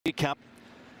Cup.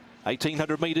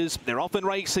 1800 metres, they're off and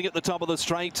racing at the top of the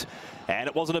straight, and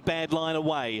it wasn't a bad line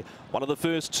away. One of the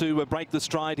first to break the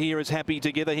stride here is Happy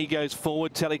Together. He goes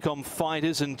forward. Telecom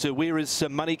Fighters, and where is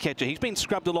Money Catcher? He's been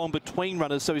scrubbed along between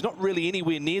runners, so he's not really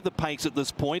anywhere near the pace at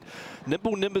this point.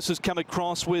 Nimble Nimbus has come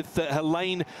across with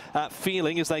Helene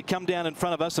Feeling as they come down in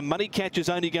front of us, and Money Catcher's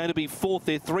only going to be fourth.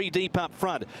 They're three deep up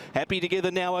front. Happy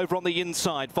Together now over on the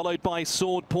inside, followed by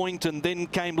Sword Point, and then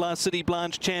came La City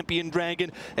Blanche, Champion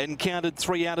Dragon, and counted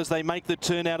three out as they make the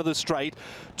turn out of the straight.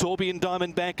 Tourbillon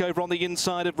Diamond back over on the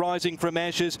inside of Rising from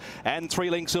Ashes, and 3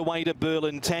 lengths away to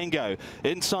Berlin Tango.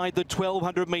 Inside the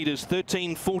 1200 metres,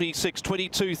 13:46,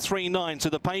 22:39, so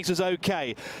the pace is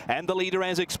okay. And the leader,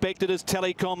 as expected, is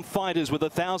Telecom Fighters with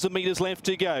 1000 metres left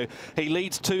to go. He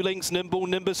leads 2 lengths, Nimble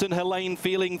Nimbus and Helene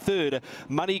Feeling third.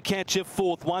 Money Catcher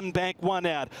fourth, one back, one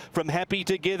out from Happy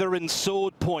Together and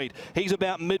Sword Point. He's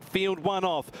about midfield, one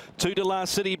off. 2 to La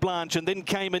City Blanche, and then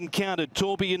came and counted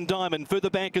Tourbillon Diamond.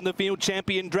 Further back in the field,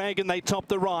 Champion Dragon, they top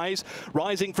the rise.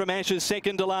 Rising from Ashes,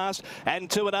 second to last, and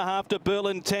 2.5 to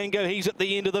Berlin Tango. He's at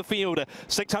the end of the field.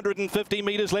 650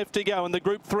 metres left to go in the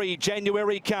Group 3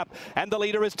 January Cup, and the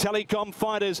leader is Telecom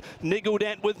Fighters. Niggled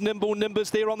at with Nimble Nimbus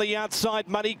there on the outside.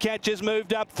 Money Catcher's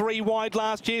moved up 3 wide,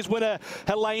 last year's winner.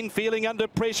 Helene Feeling under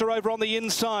pressure over on the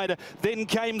inside. Then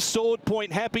came Sword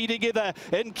Point. Happy Together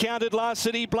encountered La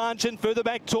City Blanche, and further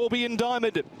back Tourbillon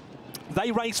Diamond. They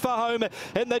race for home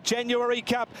in the January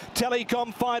Cup.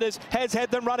 Telecom Fighters has had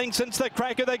them running since the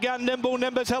crack of the gun. Nimble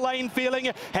Nimbus, Helene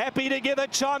Feeling, Happy Together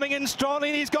chiming in strongly,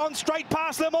 and he's gone straight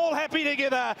past them all. Happy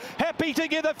Together. Happy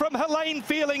Together from Helene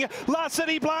Feeling. La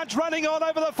City Blanche running on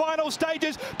over the final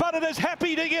stages, but it is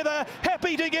Happy Together.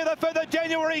 Happy Together for the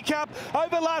January Cup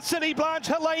over La City Blanche,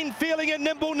 Helene Feeling and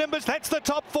Nimble Nimbus. That's the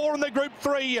top 4 in the Group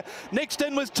 3. Next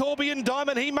in was Tourbillon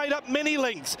Diamond. He made up many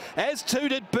lengths, as too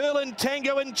did Berlin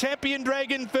Tango and Champion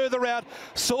Dragon further out.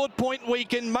 Sword Point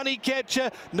weakened. Money Catcher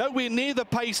nowhere near the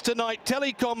pace tonight.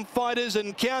 Telecom Fighters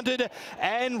encountered,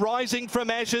 and Rising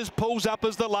from Ashes pulls up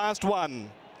as the last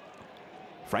one.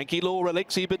 Frankie Lor,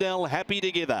 Alexis Badel, Happy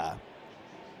Together.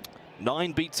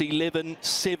 9 beats 11,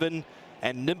 7,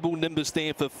 and Nimble Nimbus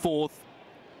there for fourth.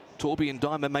 Tourbillon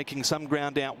Diamond making some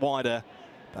ground out wider,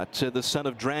 but the son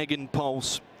of Dragon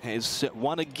Pulse has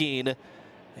won again,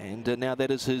 and now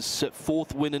that is his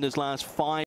 4th win in his last 5.